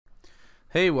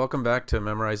Hey, welcome back to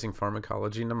Memorizing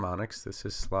Pharmacology Mnemonics. This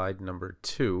is slide number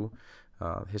 2,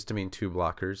 histamine 2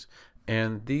 blockers.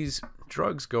 And these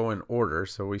drugs go in order,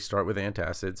 so we start with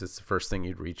antacids. It's the first thing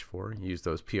you'd reach for. You use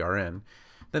those PRN.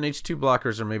 Then H2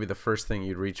 blockers are maybe the first thing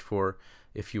you'd reach for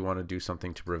if you want to do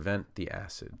something to prevent the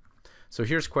acid. So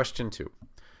here's question 2.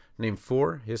 Name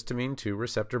 4 histamine 2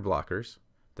 receptor blockers,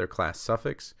 their class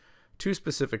suffix, 2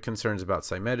 specific concerns about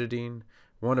cimetidine,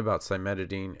 1 about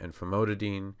cimetidine and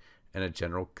famotidine, and a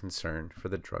general concern for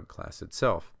the drug class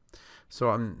itself.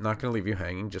 So I'm not going to leave you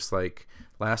hanging, just like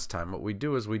last time. What we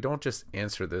do is we don't just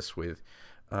answer this with,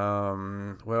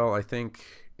 well, I think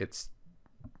it's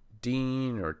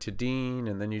Dean or Tidine,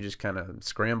 and then you just kind of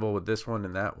scramble with this one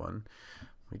and that one.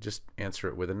 We just answer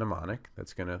it with a mnemonic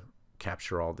that's going to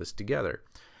capture all this together.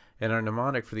 And our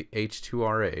mnemonic for the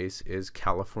H2RAs is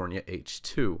California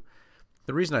H2.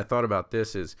 The reason I thought about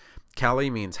this is Cali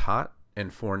means hot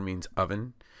and forn means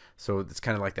oven. So it's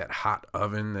kind of like that hot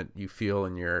oven that you feel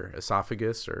in your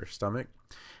esophagus or stomach.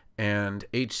 And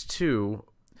H2,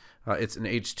 it's an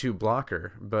H2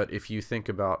 blocker. But if you think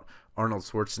about Arnold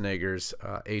Schwarzenegger's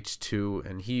H2,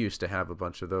 and he used to have a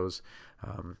bunch of those,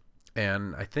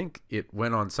 and I think it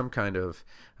went on some kind of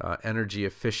energy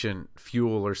efficient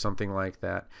fuel or something like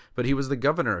that. But he was the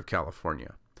governor of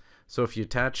California. So if you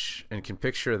attach and can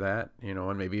picture that,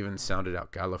 and maybe even sound it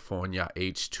out, California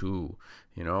H2,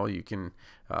 you can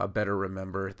better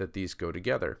remember that these go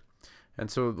together. And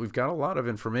so we've got a lot of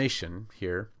information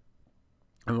here.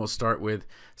 And we'll start with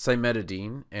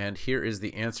cimetidine. And here is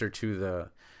the answer to the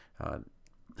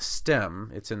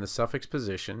stem. It's in the suffix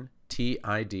position,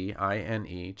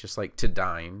 T-I-D-I-N-E, just like to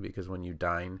dine, because when you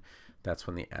dine, that's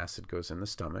when the acid goes in the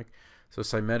stomach. So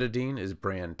cimetidine is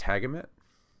brand Tagamet.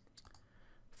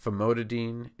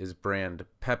 Famotidine is brand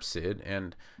Pepcid,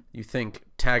 and you think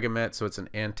Tagamet, so it's an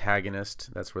antagonist.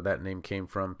 That's where that name came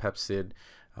from. Pepcid,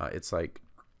 it's like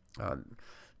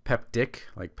peptic,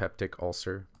 like peptic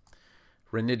ulcer.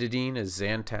 Ranitidine is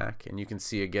Zantac, and you can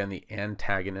see again the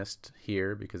antagonist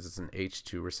here because it's an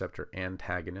H2 receptor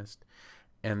antagonist.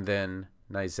 And then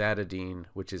nizatidine,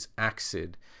 which is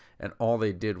Axid, and all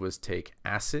they did was take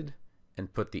acid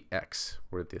and put the X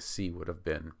where the C would have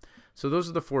been. So those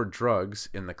are the 4 drugs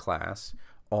in the class,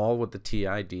 all with the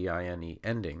T-I-D-I-N-E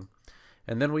ending.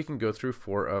 And then we can go through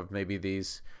 4 of maybe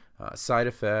these side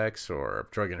effects or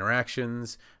drug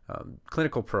interactions,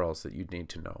 clinical pearls that you'd need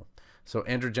to know. So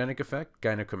androgenic effect,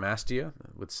 gynecomastia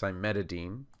with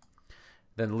cimetidine.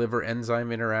 Then liver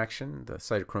enzyme interaction, the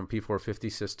cytochrome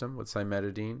P450 system with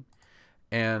cimetidine.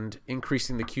 And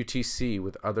increasing the QTC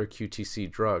with other QTC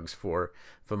drugs for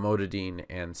famotidine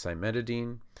and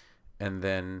cimetidine. And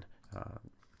then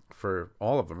for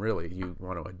all of them, really, you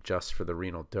want to adjust for the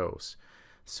renal dose.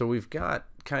 So we've got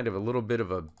kind of a little bit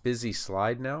of a busy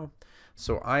slide now.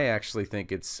 So I actually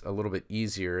think it's a little bit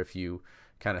easier if you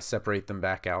kind of separate them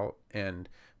back out and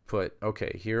put,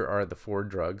 okay, here are the 4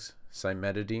 drugs: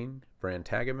 cimetidine, brand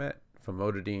Tagamet,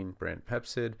 famotidine, brand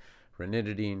Pepcid,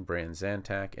 ranitidine, brand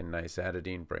Zantac, and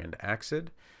nizatidine, brand Axid.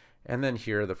 And then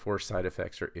here are the 4 side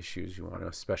effects or issues you want to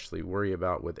especially worry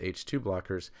about with H2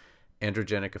 blockers: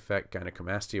 androgenic effect,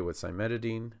 gynecomastia with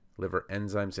cimetidine, liver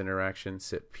enzymes interaction,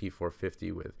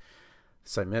 CYP450 with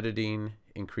cimetidine,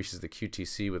 increases the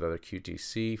QTC with other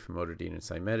QTC, famotidine and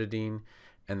cimetidine,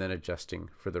 and then adjusting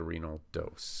for the renal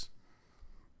dose.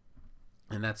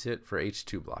 And that's it for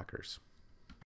H2 blockers.